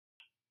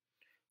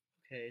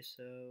Okay,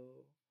 so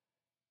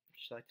I'd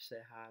just like to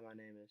say hi. My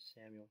name is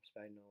Samuel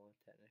Spagnola,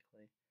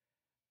 technically.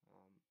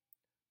 Um,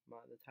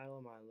 the title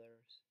of my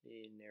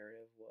literacy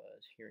narrative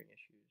was hearing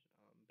issues.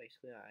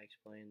 Basically, I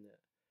explained that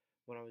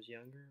when I was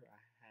younger,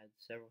 I had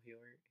several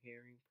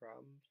hearing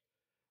problems,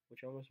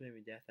 which almost made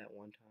me deaf at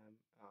one time.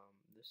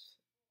 This,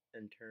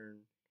 in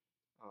turn,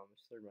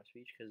 slurred my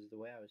speech because the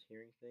way I was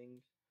hearing things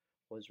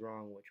was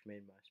wrong, which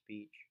made my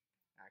speech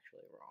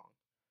actually wrong.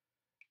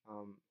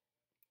 Um,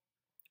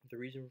 the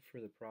reason for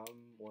the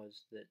problem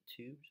was that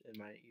tubes in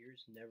my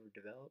ears never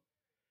developed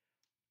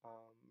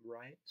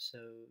right,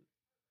 so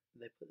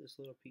they put this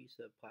little piece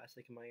of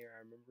plastic in my ear.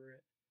 I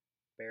remember it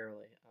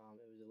barely.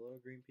 It was a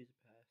little green piece of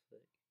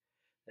plastic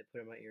they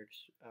put in my ear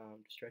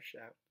to stretch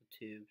out the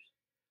tubes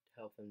to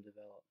help them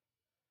develop.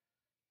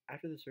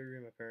 After the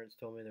surgery, my parents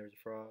told me there was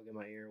a frog in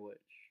my ear,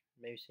 which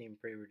may seem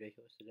pretty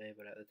ridiculous today,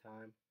 but at the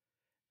time,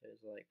 it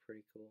was like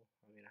pretty cool.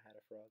 I mean, I had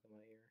a frog in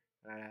my ear,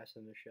 and I asked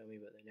them to show me,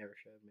 but they never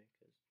showed me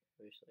because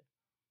obviously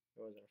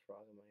there wasn't a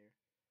frog in my ear.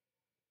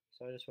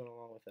 So I just went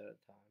along with it at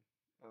the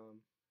time.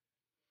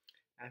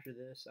 After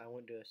this, I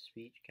went to a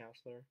speech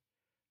counselor,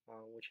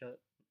 which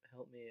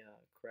helped me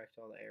correct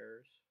all the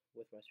errors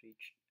with my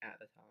speech at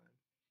the time.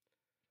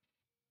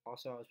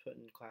 Also, I was put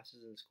in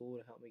classes in school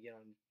to help me get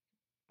on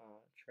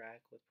track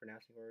with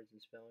pronouncing words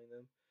and spelling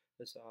them.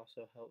 This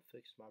also helped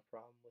fix my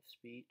problem with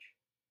speech.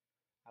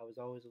 I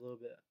was always a little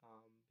bit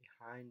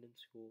behind in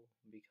school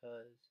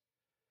because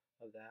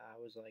of that. I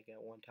was like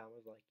at one time I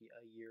was like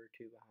a year or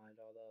two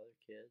behind all the other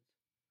kids.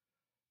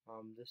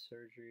 This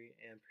surgery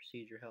and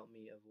procedure helped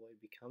me avoid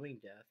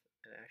becoming deaf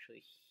and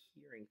actually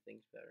hearing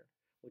things better,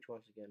 which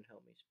once again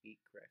helped me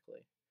speak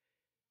correctly.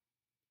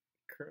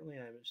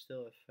 Currently, I am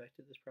still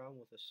affected this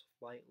problem with a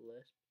slight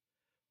lisp,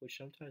 which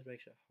sometimes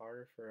makes it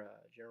harder for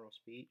general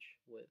speech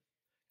with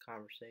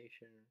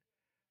conversation.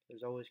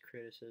 There's always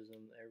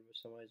criticism.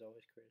 Somebody's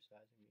always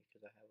criticizing me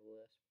because I have a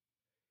lisp.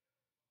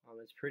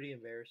 It's pretty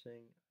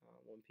embarrassing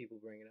when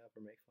people bring it up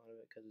or make fun of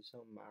it because it's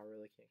something I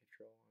really can't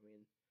control. I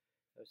mean,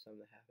 that was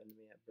something that happened to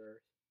me at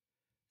birth.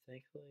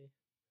 Thankfully,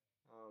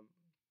 um,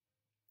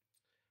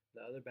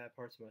 the other bad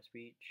parts of my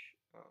speech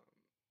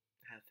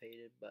have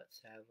faded, but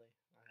sadly,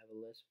 I have a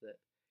lisp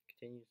that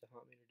continues to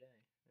haunt me today.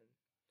 And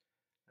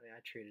I mean,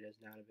 I treat it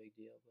as not a big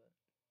deal, but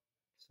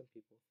some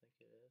people think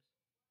it is.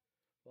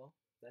 Well,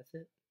 that's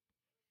it.